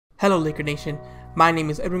Hello Laker Nation, my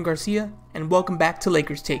name is Edwin Garcia and welcome back to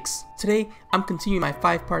Lakers Takes. Today, I'm continuing my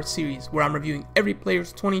 5-part series where I'm reviewing every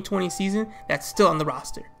player's 2020 season that's still on the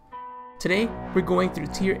roster. Today, we're going through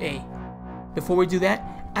Tier A. Before we do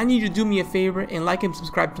that, I need you to do me a favor and like and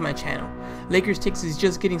subscribe to my channel. Lakers Takes is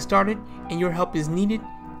just getting started and your help is needed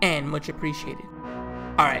and much appreciated.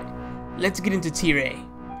 Alright, let's get into Tier A.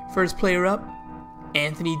 First player up,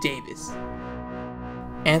 Anthony Davis.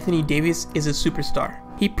 Anthony Davis is a superstar.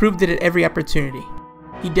 He proved it at every opportunity.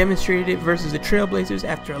 He demonstrated it versus the Trailblazers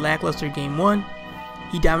after a lackluster Game 1.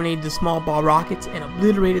 He dominated the small ball Rockets and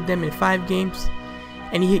obliterated them in 5 games.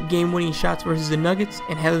 And he hit game-winning shots versus the Nuggets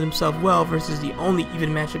and handled himself well versus the only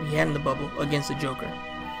even matchup he had in the bubble against the Joker.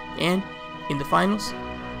 And, in the finals,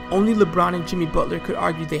 only LeBron and Jimmy Butler could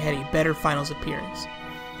argue they had a better finals appearance.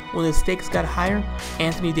 When the stakes got higher,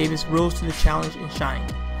 Anthony Davis rose to the challenge and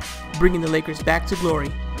shined, bringing the Lakers back to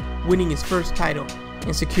glory, winning his first title,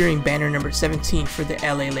 and securing banner number 17 for the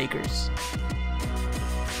LA Lakers.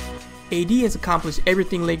 AD has accomplished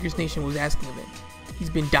everything Lakers Nation was asking of him. He's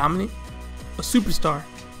been dominant, a superstar,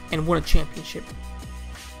 and won a championship.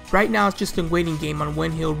 Right now it's just a waiting game on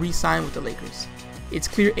when he'll re-sign with the Lakers. It's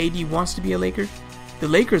clear AD wants to be a Laker, the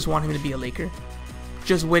Lakers want him to be a Laker,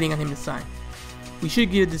 just waiting on him to sign. We should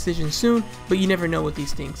get a decision soon, but you never know with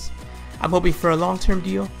these things. I'm hoping for a long-term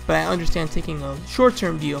deal, but I understand taking a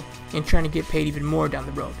short-term deal and trying to get paid even more down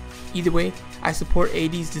the road. Either way, I support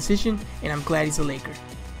AD's decision and I'm glad he's a Laker.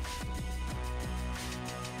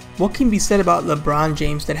 What can be said about LeBron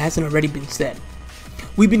James that hasn't already been said?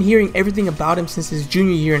 We've been hearing everything about him since his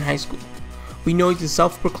junior year in high school. We know he's the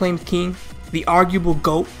self-proclaimed king, the arguable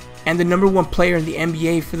GOAT, and the #1 player in the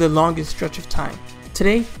NBA for the longest stretch of time.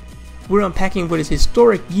 Today, we're unpacking what his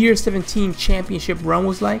historic Year 17 championship run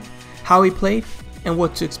was like, how he played, and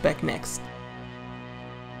what to expect next.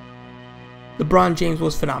 LeBron James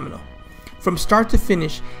was phenomenal. From start to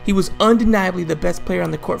finish, he was undeniably the best player on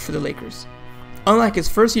the court for the Lakers. Unlike his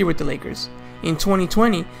first year with the Lakers, in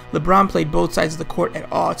 2020, LeBron played both sides of the court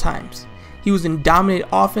at all times. He was a dominant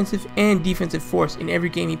offensive and defensive force in every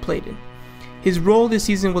game he played in. His role this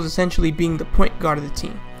season was essentially being the point guard of the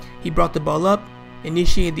team. He brought the ball up,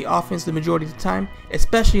 initiated the offense the majority of the time,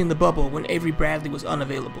 especially in the bubble when Avery Bradley was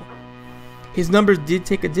unavailable. His numbers did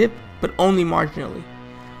take a dip, but only marginally.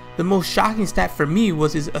 The most shocking stat for me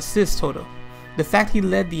was his assist total. The fact he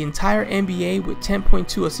led the entire NBA with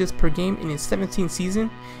 10.2 assists per game in his 17th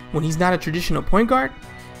season when he's not a traditional point guard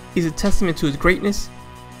is a testament to his greatness,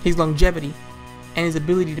 his longevity, and his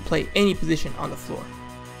ability to play any position on the floor.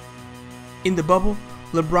 In the bubble,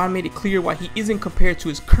 LeBron made it clear why he isn't compared to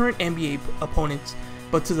his current NBA opponents,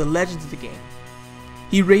 but to the legends of the game.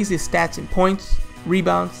 He raised his stats in points,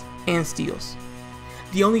 rebounds, and steals.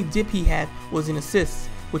 The only dip he had was in assists,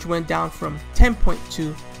 which went down from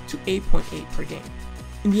 10.2 to 8.8 per game.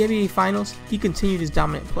 In the NBA Finals, he continued his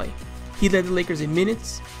dominant play. He led the Lakers in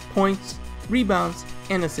minutes, points, rebounds,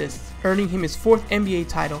 and assists, earning him his 4th NBA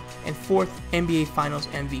title and 4th NBA Finals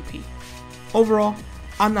MVP. Overall,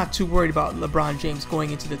 I'm not too worried about LeBron James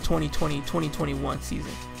going into the 2020-2021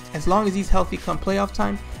 season. As long as he's healthy come playoff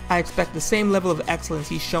time, I expect the same level of excellence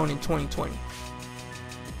he's shown in 2020.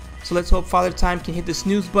 So let's hope Father Time can hit the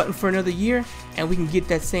snooze button for another year and we can get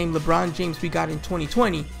that same LeBron James we got in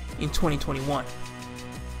 2020 in 2021.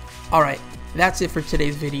 Alright, that's it for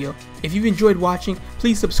today's video. If you've enjoyed watching,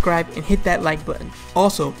 please subscribe and hit that like button.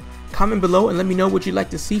 Also, comment below and let me know what you'd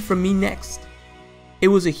like to see from me next. It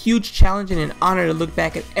was a huge challenge and an honor to look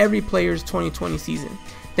back at every player's 2020 season.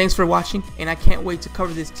 Thanks for watching, and I can't wait to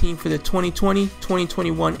cover this team for the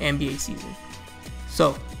 2020-2021 NBA season.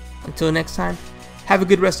 So, until next time, have a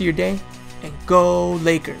good rest of your day, and go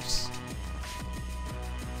Lakers!